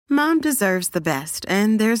Mom deserves the best,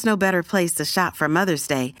 and there's no better place to shop for Mother's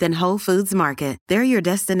Day than Whole Foods Market. They're your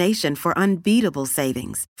destination for unbeatable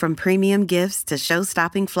savings, from premium gifts to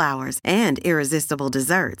show-stopping flowers and irresistible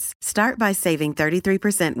desserts. Start by saving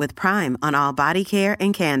 33% with Prime on all body care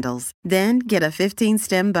and candles. Then get a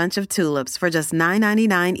 15-stem bunch of tulips for just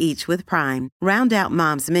 $9.99 each with Prime. Round out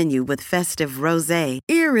Mom's menu with festive rosé,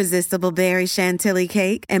 irresistible berry chantilly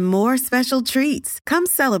cake, and more special treats. Come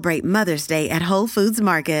celebrate Mother's Day at Whole Foods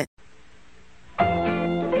Market.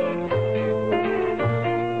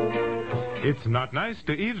 It's not nice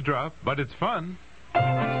to eavesdrop, but it's fun.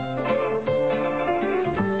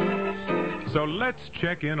 So let's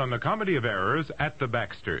check in on the comedy of errors at the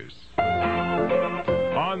Baxters.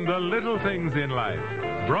 On the little things in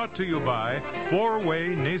life, brought to you by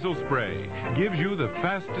 4-Way Nasal Spray. Gives you the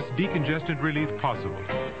fastest decongestant relief possible.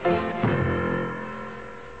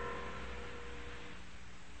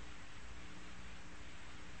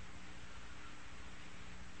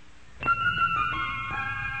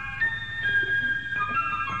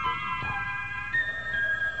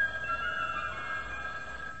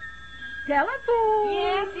 Telephone.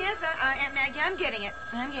 Yes, Aunt Maggie, I'm getting it.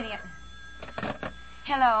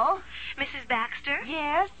 Hello? Mrs. Baxter?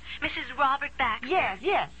 Yes? Mrs. Robert Baxter?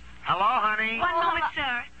 Yes. Hello, honey. One moment,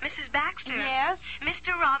 sir. Mrs. Baxter? Yes?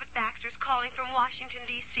 Mr. Robert Baxter's calling from Washington,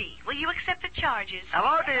 D.C. Will you accept the charges?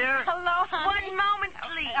 Hello, dear. Hello, honey. One moment,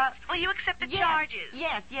 please. Will you accept the charges?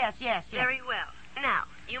 Yes. Very well. Now,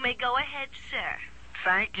 you may go ahead, sir.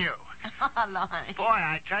 Thank you. Hello, honey. Boy,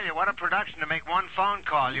 I tell you, what a production to make one phone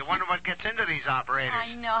call. You wonder what gets into these operators.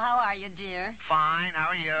 I know. How are you, dear? Fine. How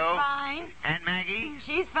are you? Fine. Aunt Maggie?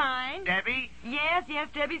 She's fine. Debbie? Yes,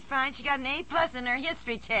 Debbie's fine. She got an A+ in her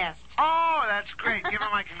history test. Oh, that's great. Give her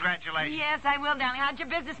my congratulations. Yes, I will, darling. How'd your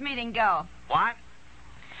business meeting go? What?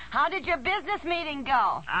 How did your business meeting go?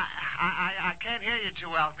 I can't hear you too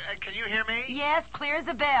well. Can you hear me? Yes, clear as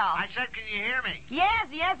a bell. I said, can you hear me?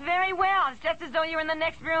 Yes, very well. It's just as though you were in the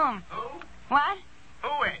next room. Who? What?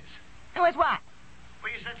 Who is? Who is what?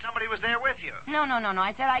 Well, you said somebody was there with you. No.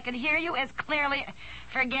 I said I could hear you as clearly.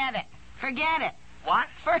 Forget it. What?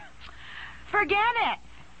 Forget it.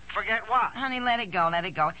 Forget what? Honey, let it go.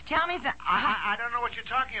 Tell me something. I don't know what you're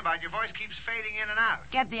talking about. Your voice keeps fading in and out.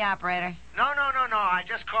 Get the operator. No. I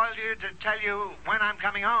just called you to tell you when I'm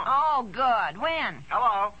coming home. Oh, good. When?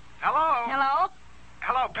 Hello? Hello?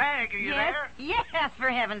 Hello, Peg. Are you there? Yes, for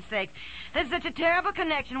heaven's sake. There's such a terrible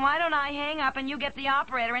connection. Why don't I hang up and you get the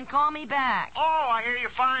operator and call me back? Oh, I hear you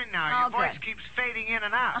fine now. Oh, Your voice good. keeps fading in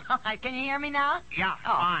and out. Can you hear me now? Yeah,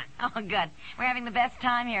 fine. Oh, good. We're having the best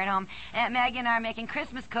time here at home. Aunt Maggie and I are making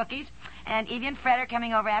Christmas cookies, and Evie and Fred are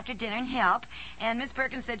coming over after dinner and help. And Miss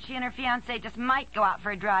Perkins said she and her fiancé just might go out for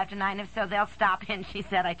a drive tonight, and if so, they'll stop in, she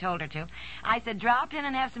said. I told her to. I said, drop in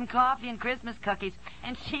and have some coffee and Christmas cookies.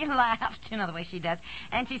 And she laughed, you know the way she does.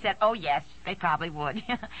 And she said, oh, yes, they probably would.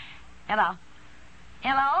 Hello?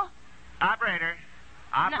 Operator?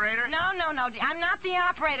 No. I'm not the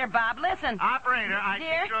operator, Bob. Listen. Operator, I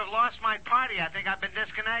Dear? seem to have lost my party. I think I've been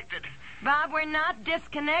disconnected. Bob, we're not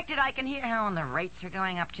disconnected. I can hear... Oh, and the rates are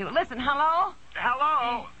going up, too. Listen, hello?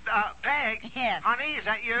 Hello? Peg? Yes. Honey, is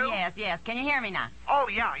that you? Yes. Can you hear me now? Oh,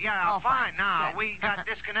 yeah, Oh, fine. fine. Now, Good. we got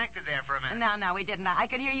disconnected there for a minute. No, we didn't. I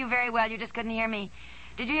could hear you very well. You just couldn't hear me.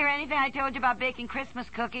 Did you hear anything I told you about baking Christmas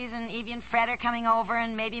cookies and Evie and Fred are coming over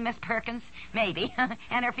and maybe Miss Perkins? Maybe.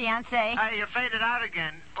 And her fiancé. You faded out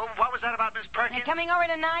again. Oh, what was that about Miss Perkins? They're coming over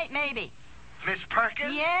tonight, maybe. Miss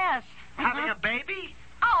Perkins? Yes. Having a baby?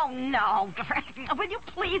 Oh, no. Will you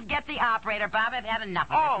please get the operator, Bob? I've had enough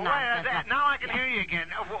of Oh, this nonsense. now I can hear you again.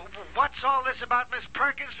 What's all this about Miss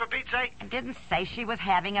Perkins, for Pete's sake? I didn't say she was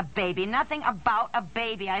having a baby. Nothing about a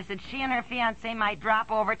baby. I said she and her fiancé might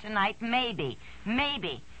drop over tonight. Maybe.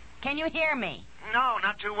 Can you hear me? No,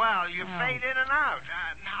 not too well. You fade in and out.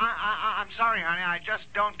 I'm sorry, honey. I just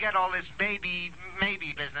don't get all this maybe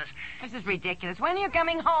business. This is ridiculous. When are you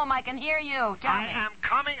coming home? I can hear you. Tell I me. am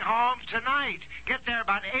coming home tonight. Get there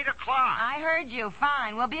about 8 o'clock. I heard you.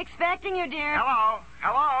 Fine. We'll be expecting you, dear. Hello?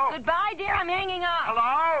 Goodbye, dear. I'm hanging up.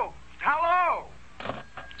 Hello?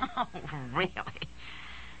 Oh, really?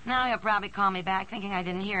 Now he'll probably call me back thinking I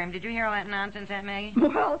didn't hear him. Did you hear all that nonsense, Aunt Maggie?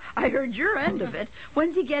 Well, I heard your end of it.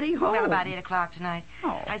 When's he getting home? Well, about 8 o'clock tonight.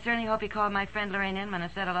 Oh. I certainly hope he called my friend Lorraine Inman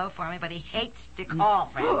and said hello for me, but he hates to call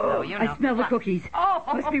friends, so you know. I smell the cookies. Oh.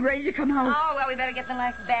 Must be ready to come out. Oh, well, we better get the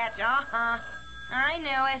next batch. I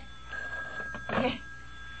knew it.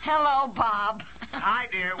 Hello, Bob. Hi,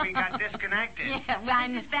 dear. We got disconnected. Yeah, well,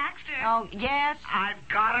 Mrs. Baxter. Oh, yes? I've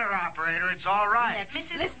got her, operator. It's all right.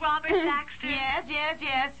 Mrs. Robert Baxter.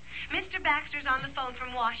 Yes. Mr. Baxter's on the phone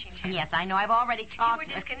from Washington. Yes, I know. I've already You talked were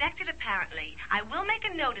to... disconnected, apparently. I will make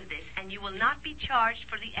a note of this, and you will not be charged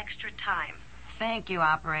for the extra time. Thank you,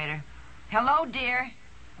 operator. Hello, dear.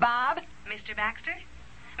 Bob? Mr. Baxter?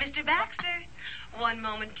 Mr. Baxter? One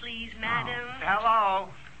moment, please, madam. Hello.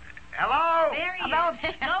 Hello. There he Hello is.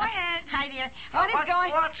 there. Go ahead. Hi, dear. What's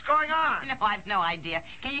going on? No, I've no idea.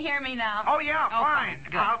 Can you hear me now? Oh, yeah, fine.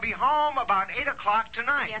 Good. I'll be home about 8 o'clock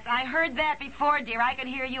tonight. Yes, I heard that before, dear. I could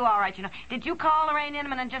hear you all right, you know. Did you call Lorraine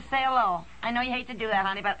Inman and just say hello? I know you hate to do that,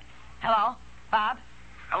 honey, but... Hello? Bob?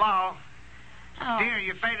 Hello. Oh. Dear,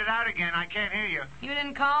 you faded out again. I can't hear you. You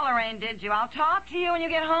didn't call Lorraine, did you? I'll talk to you when you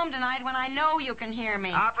get home tonight when I know you can hear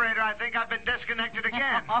me. Operator, I think I've been disconnected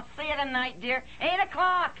again. I'll see you tonight, dear. 8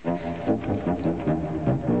 o'clock.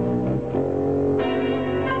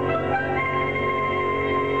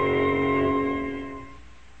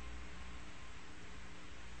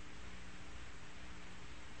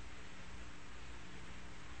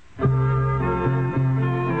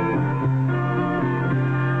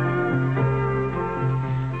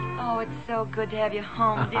 So good to have you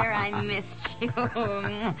home, dear. I missed you.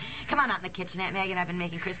 Come on out in the kitchen. Aunt Maggie and I've been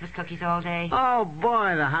making Christmas cookies all day. Oh,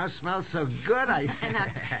 boy, the house smells so good. Now,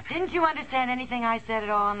 didn't you understand anything I said at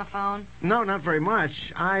all on the phone? No, not very much.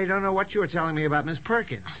 I don't know what you were telling me about Miss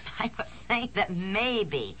Perkins. I was saying that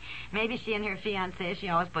maybe she and her fiancé, she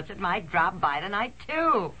always puts it, might drop by tonight,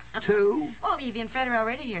 too. Two? Oh, Evie and Fred are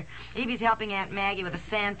already here. Evie's helping Aunt Maggie with the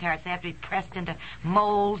sand tarts. They have to be pressed into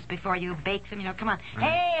molds before you bake them. You know, come on.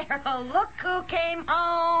 Hey, look who came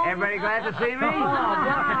home. Everybody glad to see me?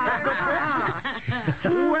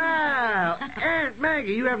 Well, Aunt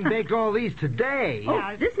Maggie, you haven't baked all these today.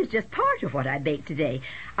 Oh, this is just part of what I baked today.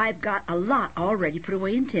 I've got a lot already put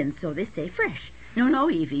away in tins, so they stay fresh. No,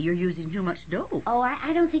 Evie, you're using too much dough. Oh,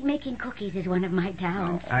 I don't think making cookies is one of my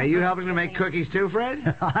talents. Are you helping to make cookies too,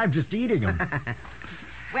 Fred? I'm just eating them.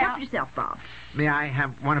 Help yourself, Bob. May I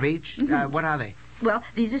have one of each? Mm-hmm. What are they? Well,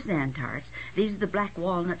 these are sand tarts. These are the black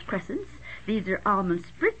walnut crescents. These are almond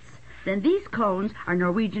spritz. Then these cones are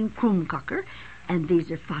Norwegian kroonkakker. And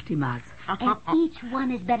these are Fatimas. And each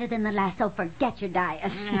one is better than the last, so forget your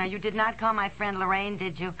diet. No, you did not call my friend Lorraine,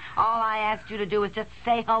 did you? All I asked you to do was just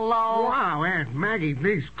say hello. Wow, Aunt Maggie,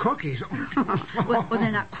 these cookies. well,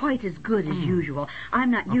 they're not quite as good as usual.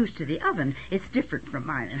 I'm not used to the oven. It's different from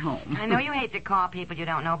mine at home. I know you hate to call people you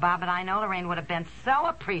don't know, Bob, but I know Lorraine would have been so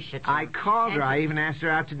appreciative. I called her. I even asked her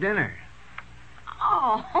out to dinner.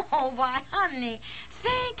 Oh, why, honey.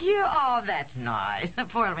 Thank you. Oh, that's nice.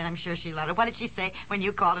 Poor Lorraine, I'm sure she loved it. What did she say when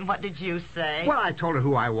you called, and what did you say? Well, I told her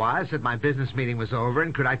who I was, that my business meeting was over,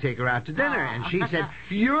 and could I take her out to dinner. And she said,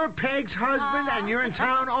 "You're Peg's husband, and you're in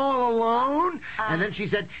town all alone?" And then she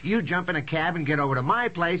said, "You jump in a cab and get over to my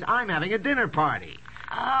place. I'm having a dinner party."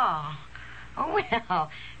 Oh,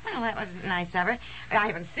 well, that was nice of her. I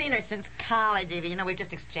haven't seen her since college, Evie. You know, we've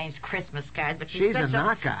just exchanged Christmas cards, but She's a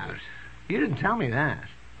knockout. You didn't tell me that.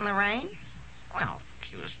 Lorraine? Well,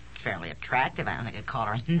 she was fairly attractive. I don't think I'd call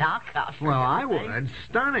her a knockout. Well, I would.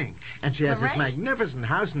 Stunning. And she has this magnificent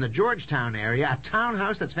house in the Georgetown area, a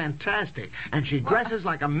townhouse that's fantastic. And she dresses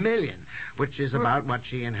like a million, which is about what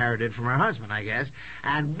she inherited from her husband, I guess.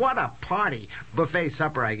 And what a party. Buffet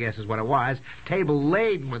supper, I guess, is what it was. Table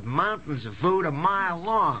laden with mountains of food a mile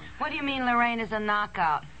long. What do you mean Lorraine is a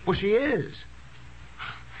knockout? Well, she is.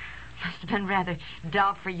 Must have been rather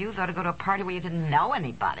dull for you, though, to go to a party where you didn't know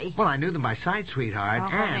anybody. Well, I knew them by sight, sweetheart.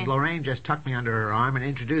 Oh, and Lorraine just tucked me under her arm and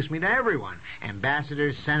introduced me to everyone.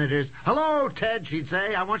 Ambassadors, senators. "Hello, Ted," she'd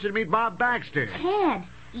say. "I want you to meet Bob Baxter." Ted?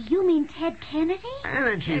 You mean Ted Kennedy? And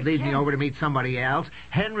then she'd lead me over to meet somebody else.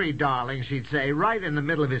 "Henry, darling," she'd say, right in the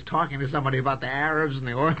middle of his talking to somebody about the Arabs and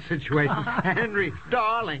the oil situation. "Henry,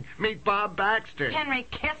 darling, meet Bob Baxter." Henry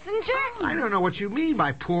Kissinger? I don't know what you mean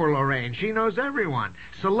by poor Lorraine. She knows everyone.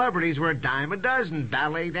 Celebrities were a dime a dozen.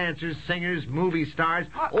 Ballet dancers, singers, movie stars.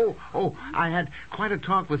 Oh, I had quite a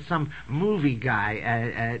talk with some movie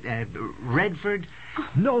guy, Redford.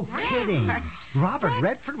 No kidding. Robert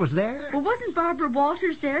Redford was there? Well, wasn't Barbara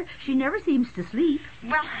Walters there? She never seems to sleep.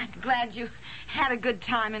 Well, I'm glad you had a good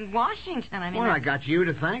time in Washington. I got you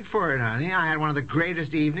to thank for it, honey. I had one of the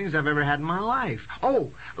greatest evenings I've ever had in my life.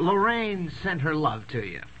 Oh, Lorraine sent her love to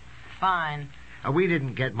you. Fine. We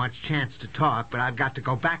didn't get much chance to talk, but I've got to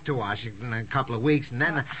go back to Washington in a couple of weeks, and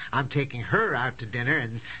then I'm taking her out to dinner,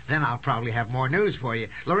 and then I'll probably have more news for you.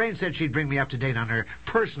 Lorraine said she'd bring me up to date on her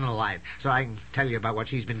personal life, so I can tell you about what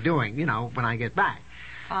she's been doing, when I get back.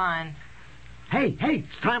 Fine. Hey, it's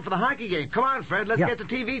time for the hockey game. Come on, Fred, let's Yeah. get the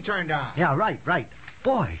TV turned on. Yeah, right.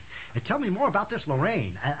 Boy, tell me more about this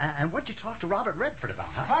Lorraine. And what'd you talk to Robert Redford about,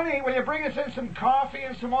 huh? Honey, will you bring us in some coffee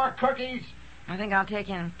and some more cookies? I think I'll take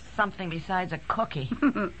in something besides a cookie.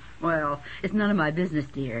 Well, it's none of my business,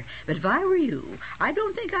 dear. But if I were you, I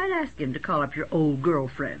don't think I'd ask him to call up your old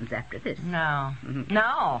girlfriends after this. No.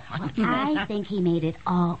 No. Well, I think he made it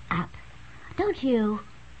all up. Don't you?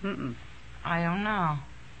 I don't know.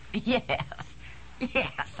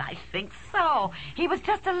 Yes, I think so. He was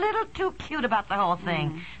just a little too cute about the whole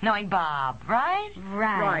thing, knowing Bob, right?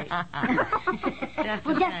 Right. Just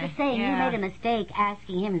Well, just the same, you yeah. made a mistake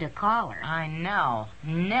asking him to call her. I know.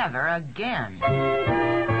 Never again.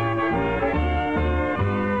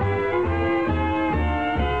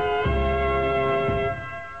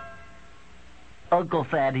 Uncle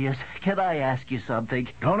Thaddeus, can I ask you something?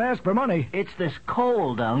 Don't ask for money. It's this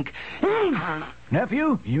cold, Unc.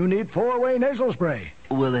 Nephew, you need 4-way nasal spray.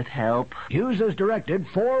 Will it help? Use as directed,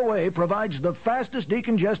 4-way provides the fastest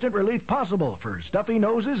decongestant relief possible for stuffy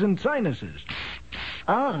noses and sinuses.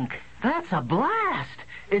 Unc, that's a blast.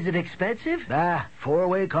 Is it expensive?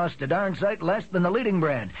 4-way costs a darn sight less than the leading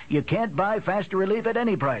brand. You can't buy faster relief at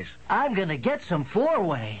any price. I'm gonna get some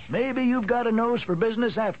 4-way. Maybe you've got a nose for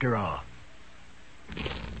business after all.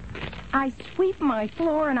 I sweep my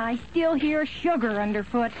floor and I still hear sugar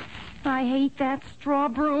underfoot. I hate that straw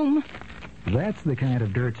broom. That's the kind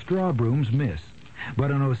of dirt straw brooms miss.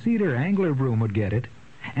 But an O-Cedar angler broom would get it.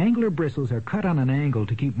 Angler bristles are cut on an angle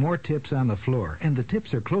to keep more tips on the floor, and the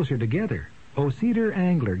tips are closer together. O-Cedar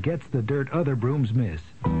Angler gets the dirt other brooms miss.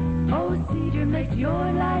 O-Cedar makes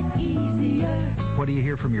your life easier. What do you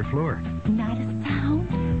hear from your floor? Not a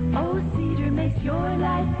sound. O-Cedar makes your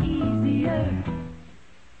life easier.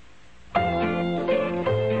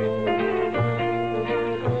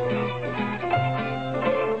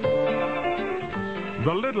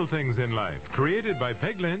 The Little Things in Life, created by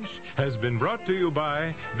Peg Lynch, has been brought to you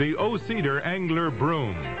by the O-Cedar Angler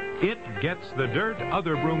Broom. It gets the dirt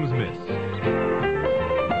other brooms miss.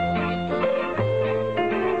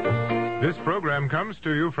 This program comes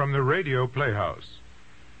to you from the Radio Playhouse.